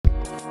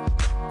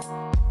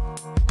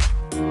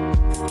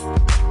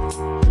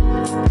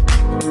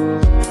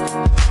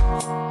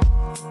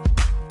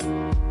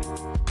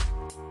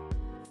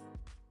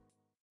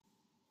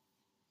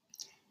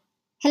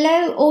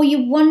all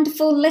you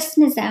wonderful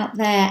listeners out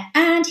there.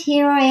 And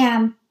here I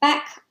am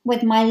back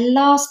with my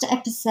last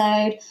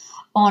episode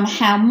on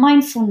how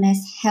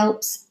mindfulness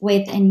helps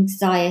with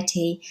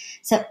anxiety.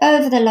 So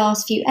over the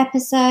last few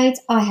episodes,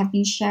 I have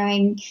been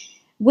sharing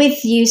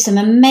with you some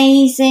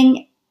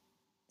amazing,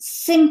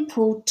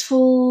 simple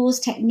tools,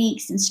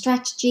 techniques, and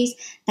strategies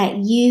that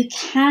you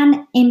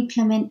can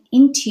implement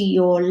into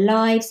your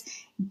lives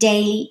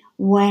daily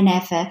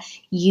whenever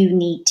you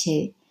need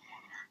to.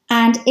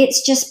 And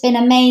it's just been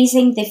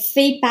amazing, the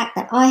feedback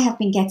that I have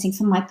been getting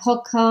from my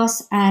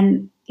podcast.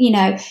 And,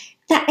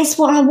 that is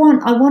what I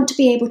want. I want to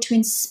be able to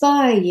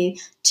inspire you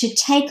to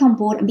take on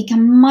board and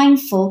become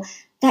mindful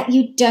that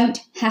you don't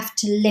have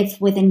to live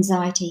with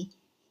anxiety.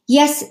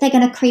 Yes, they're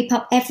going to creep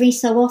up every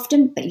so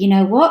often, but you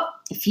know what?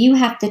 If you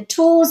have the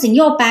tools in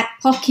your back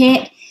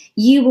pocket,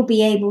 you will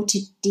be able to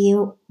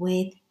deal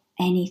with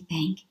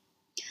anything.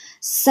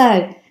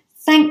 So,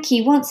 thank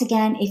you once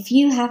again if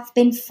you have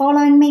been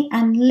following me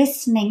and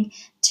listening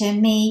to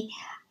me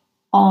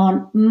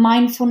on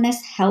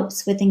Mindfulness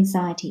Helps with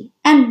Anxiety.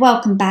 And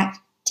welcome back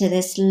to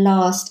this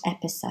last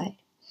episode.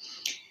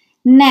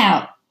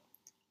 Now,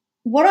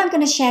 what I'm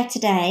going to share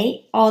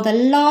today are the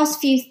last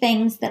few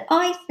things that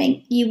I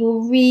think you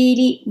will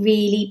really,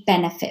 really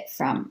benefit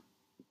from.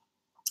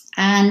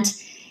 And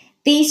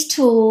these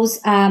tools,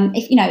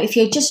 if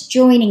you're just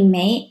joining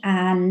me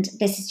and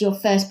this is your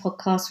first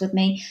podcast with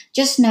me,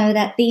 just know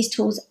that these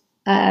tools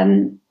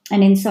and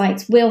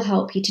insights will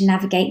help you to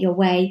navigate your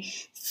way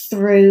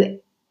through,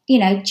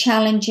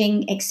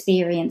 challenging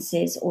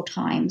experiences or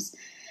times.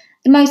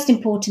 The most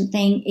important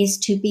thing is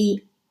to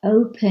be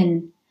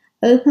open-minded,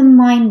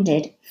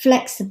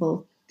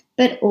 flexible,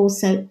 but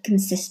also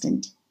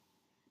consistent.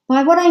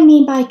 By what I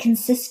mean by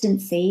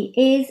consistency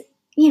is,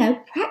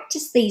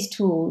 practice these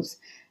tools.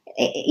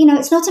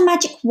 It's not a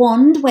magic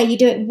wand where you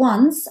do it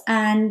once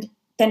and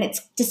then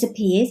it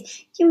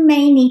disappears. You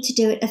may need to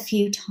do it a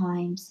few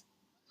times.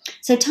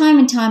 So time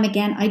and time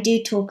again, I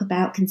do talk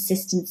about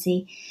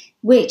consistency,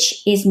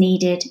 which is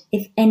needed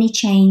if any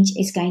change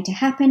is going to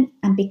happen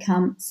and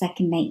become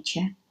second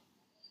nature.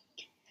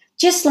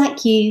 Just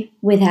like you,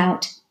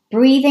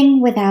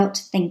 breathing without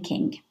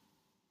thinking.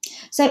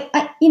 So,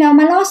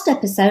 my last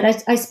episode,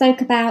 I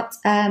spoke about,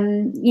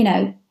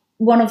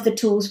 one of the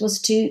tools was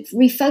to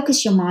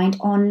refocus your mind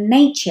on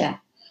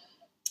nature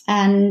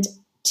and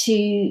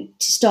to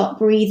start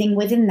breathing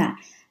within that.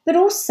 But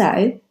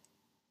also,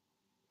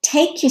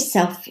 take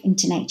yourself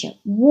into nature.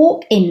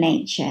 Walk in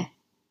nature.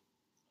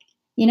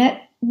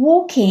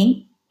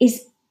 Walking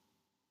is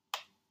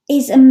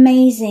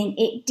amazing.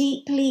 It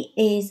deeply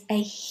is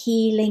a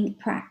healing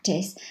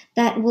practice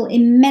that will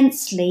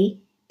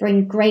immensely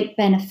bring great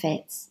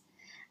benefits.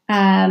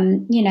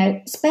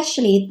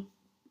 Especially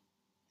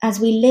as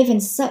we live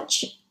in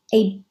such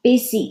a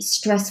busy,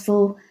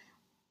 stressful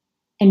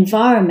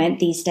environment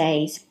these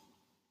days,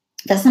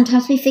 that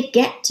sometimes we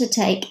forget to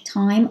take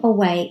time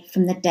away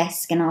from the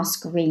desk and our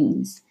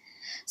screens.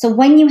 So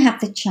when you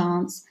have the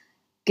chance,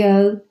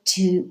 go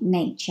to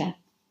nature.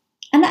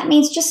 And that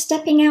means just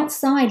stepping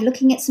outside,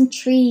 looking at some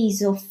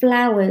trees or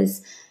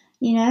flowers,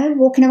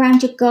 walking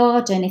around your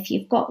garden if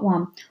you've got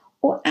one,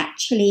 or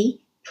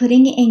actually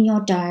putting it in your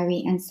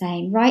diary and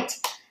saying, right,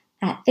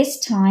 at this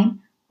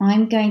time,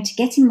 I'm going to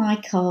get in my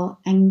car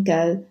and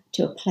go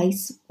to a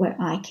place where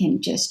I can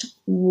just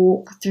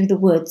walk through the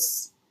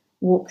woods,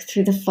 walk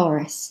through the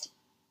forest,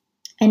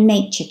 a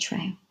nature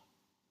trail.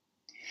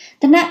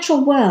 The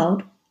natural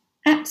world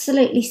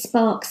absolutely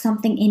sparks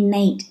something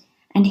innate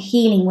and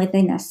healing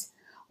within us,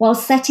 while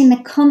setting the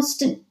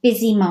constant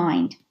busy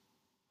mind.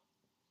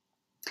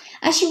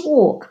 As you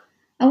walk,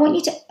 I want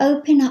you to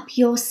open up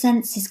your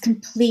senses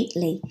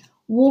completely,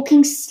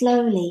 walking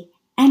slowly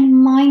and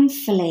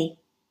mindfully,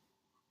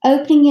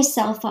 opening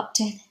yourself up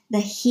to the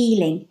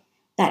healing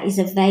that is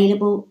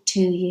available to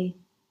you.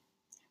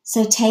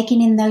 So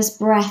taking in those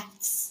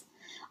breaths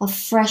of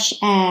fresh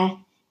air,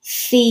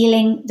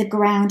 feeling the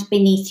ground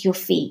beneath your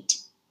feet,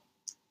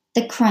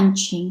 the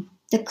crunching,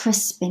 the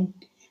crisping,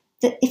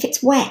 if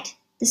it's wet,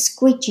 the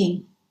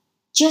squidging.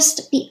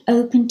 Just be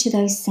open to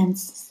those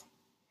senses.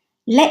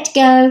 Let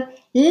go,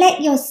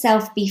 let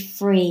yourself be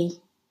free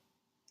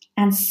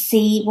and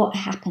see what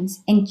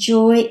happens.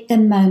 Enjoy the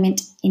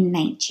moment in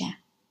nature.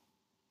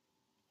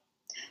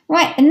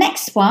 Right, the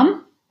next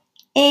one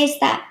is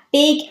that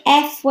big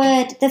F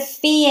word, the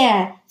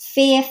fear.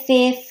 Fear,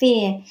 fear,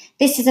 fear.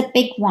 This is a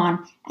big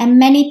one and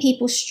many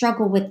people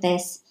struggle with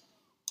this.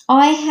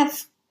 I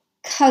have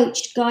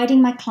coached,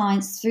 guiding my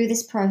clients through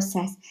this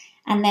process,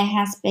 and there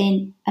has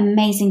been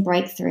amazing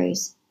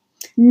breakthroughs.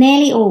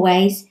 Nearly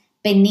always,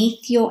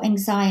 beneath your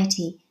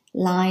anxiety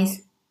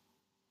lies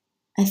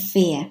a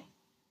fear.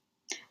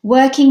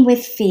 Working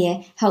with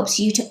fear helps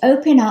you to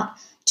open up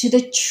to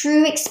the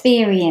true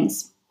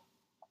experience,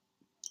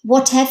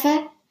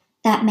 whatever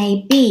that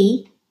may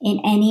be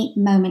in any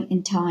moment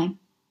in time.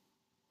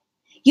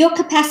 Your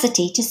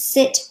capacity to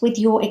sit with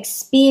your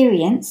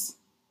experience,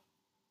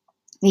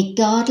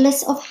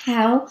 regardless of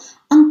how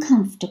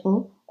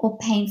uncomfortable or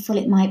painful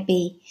it might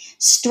be,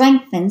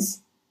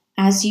 strengthens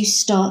as you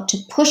start to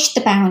push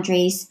the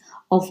boundaries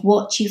of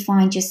what you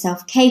find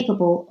yourself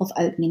capable of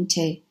opening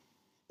to.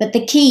 But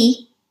the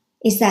key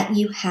is that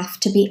you have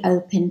to be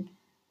open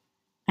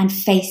and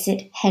face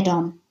it head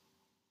on.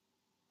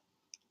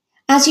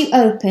 As you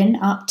open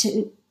up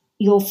to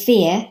your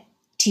fear,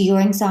 to your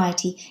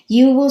anxiety,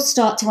 you will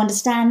start to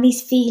understand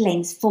these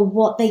feelings for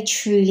what they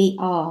truly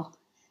are,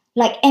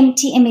 like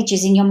empty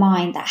images in your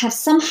mind that have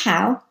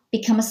somehow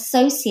become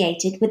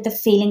associated with the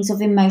feelings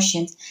of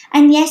emotions.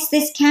 And yes,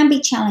 this can be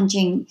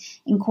challenging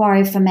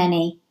inquiry for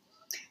many.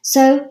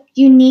 So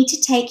you need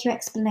to take your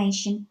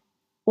explanation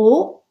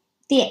or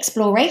the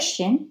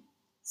exploration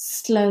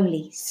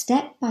slowly,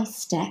 step by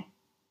step,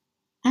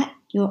 at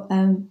your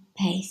own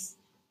pace.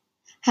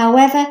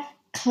 However,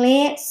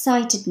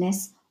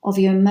 clear-sightedness of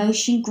your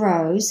emotion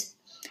grows,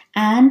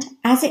 and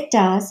as it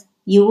does,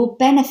 you will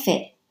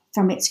benefit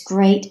from its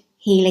great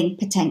healing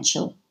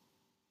potential.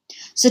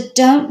 So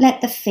don't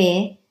let the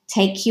fear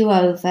take you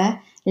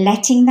over,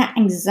 letting that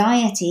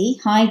anxiety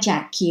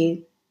hijack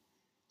you,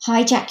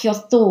 hijack your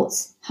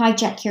thoughts,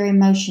 hijack your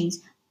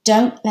emotions.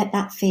 Don't let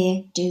that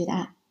fear do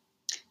that.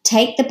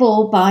 Take the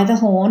bull by the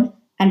horn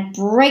and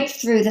break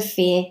through the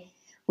fear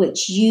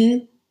which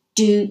you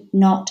do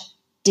not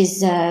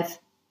deserve.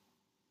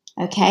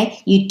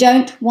 Okay? You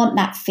don't want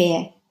that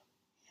fear.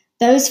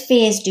 Those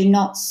fears do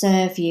not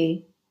serve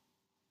you.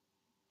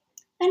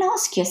 And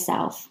ask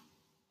yourself,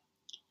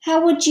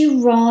 how would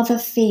you rather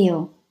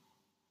feel?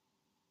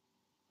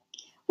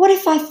 What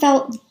if I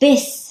felt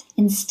this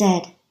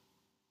instead?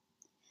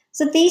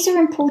 So these are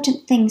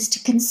important things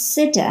to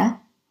consider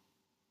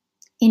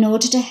in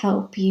order to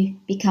help you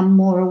become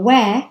more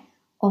aware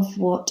of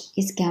what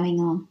is going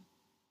on.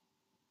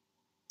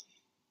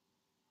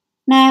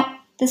 Now,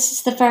 this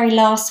is the very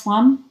last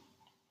one,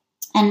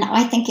 and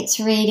I think it's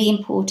really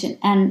important.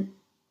 And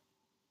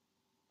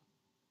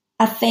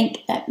I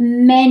think that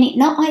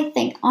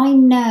I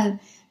know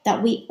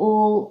that we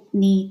all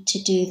need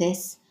to do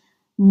this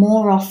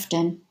more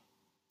often,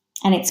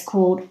 and it's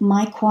called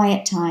My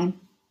Quiet Time.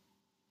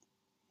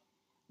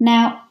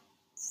 Now,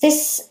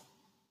 this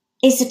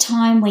is a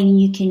time when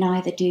you can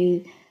either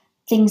do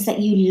things that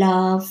you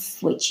love,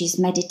 which is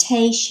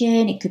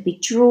meditation, it could be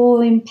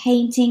drawing,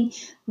 painting,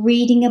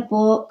 reading a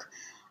book.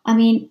 I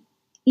mean,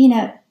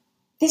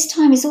 this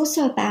time is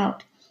also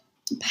about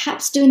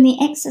perhaps doing the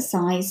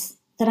exercise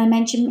that I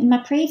mentioned in my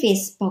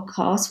previous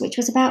podcast, which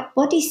was about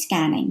body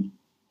scanning.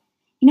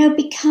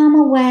 Become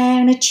aware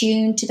and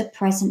attuned to the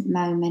present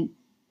moment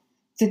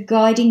for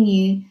guiding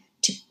you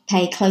to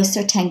pay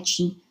closer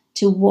attention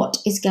to what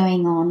is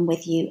going on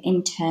with you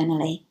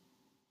internally.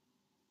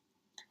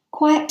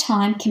 Quiet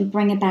time can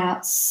bring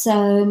about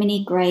so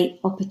many great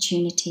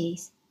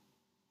opportunities.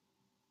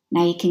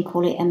 Now you can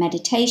call it a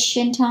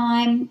meditation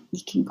time,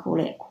 you can call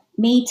it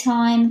me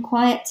time,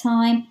 quiet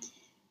time.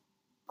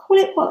 Call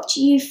it what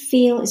you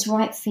feel is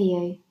right for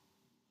you.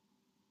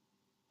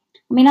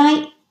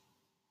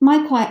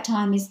 My quiet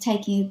time is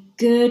taking a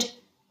good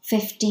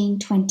 15,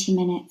 20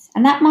 minutes.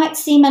 And that might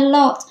seem a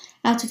lot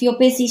out of your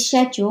busy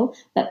schedule,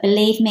 but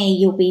believe me,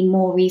 you'll be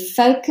more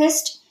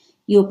refocused,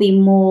 you'll be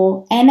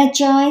more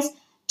energized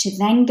to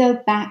then go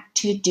back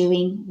to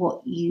doing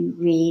what you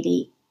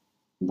really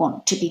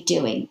want to be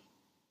doing.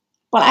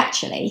 Well,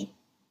 actually,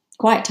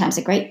 quiet time's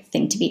a great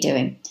thing to be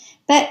doing.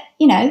 But,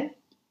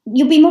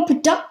 you'll be more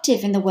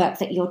productive in the work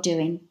that you're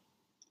doing.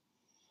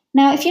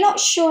 Now, if you're not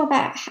sure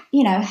about,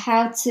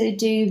 how to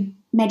do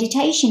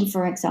meditation,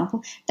 for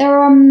example, there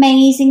are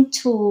amazing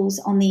tools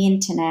on the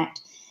internet.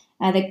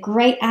 There are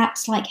great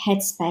apps like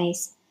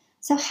Headspace.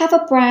 So have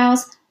a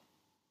browse.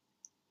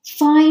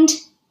 Find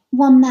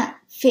one that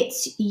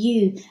fits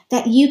you,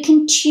 that you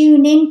can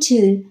tune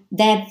into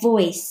their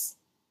voice,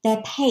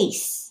 their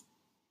pace,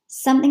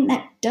 something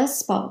that does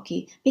spark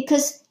you,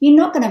 because you're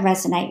not going to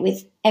resonate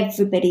with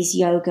everybody's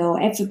yoga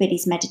or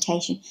everybody's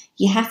meditation.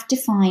 You have to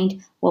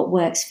find what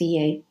works for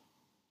you,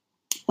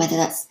 whether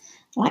that's,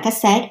 like I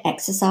said,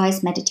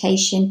 exercise,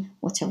 meditation,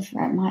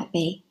 whatever it might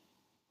be.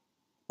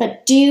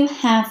 But do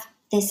have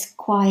this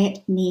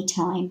quiet me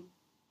time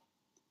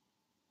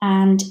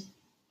and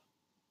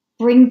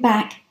bring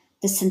back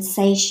the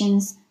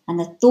sensations and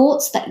the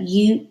thoughts that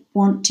you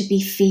want to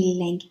be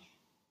feeling,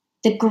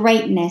 the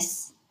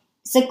greatness.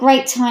 It's a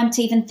great time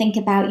to even think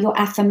about your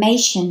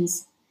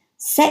affirmations.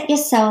 Set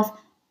yourself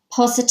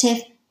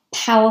positive,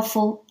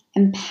 powerful,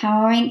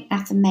 empowering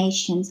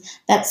affirmations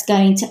that's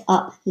going to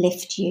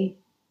uplift you.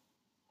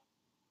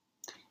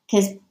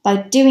 Because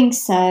by doing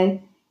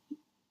so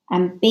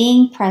and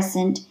being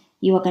present,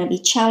 you are going to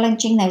be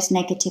challenging those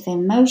negative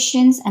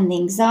emotions and the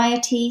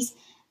anxieties,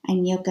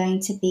 and you're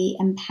going to be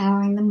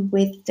empowering them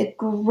with the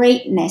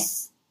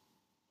greatness,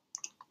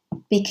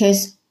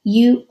 because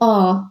you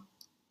are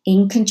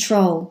in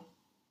control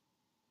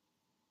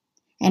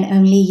and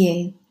only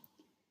you.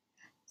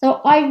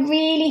 So I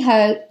really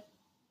hope,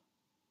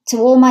 to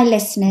all my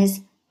listeners,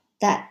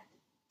 that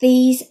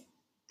these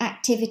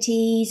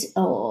activities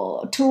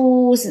or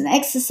tools and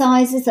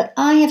exercises that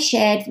I have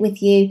shared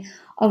with you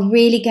are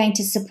really going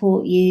to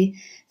support you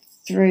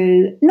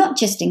through not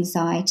just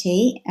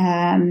anxiety,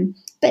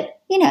 but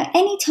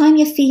anytime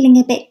you're feeling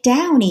a bit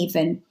down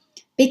even,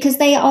 because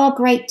they are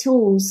great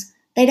tools.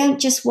 They don't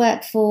just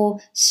work for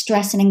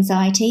stress and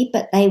anxiety,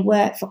 but they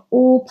work for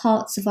all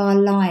parts of our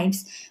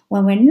lives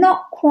when we're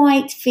not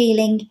quite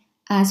feeling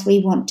as we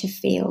want to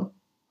feel.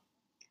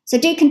 So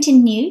do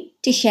continue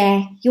to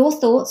share your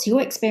thoughts,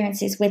 your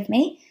experiences with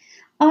me,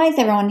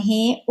 either on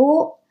here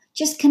or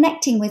just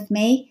connecting with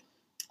me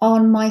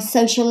on my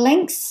social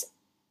links,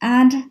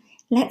 and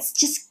let's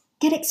just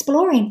get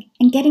exploring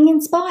and getting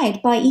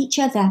inspired by each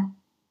other.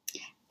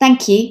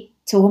 Thank you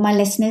to all my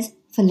listeners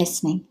for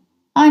listening.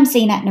 I'm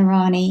Zeenat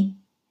Noorani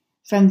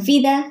from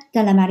Vida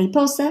de la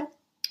Mariposa,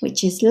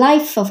 which is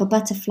Life of a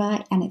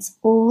Butterfly, and it's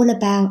all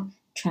about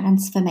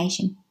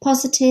transformation,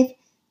 positive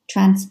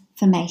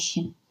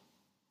transformation.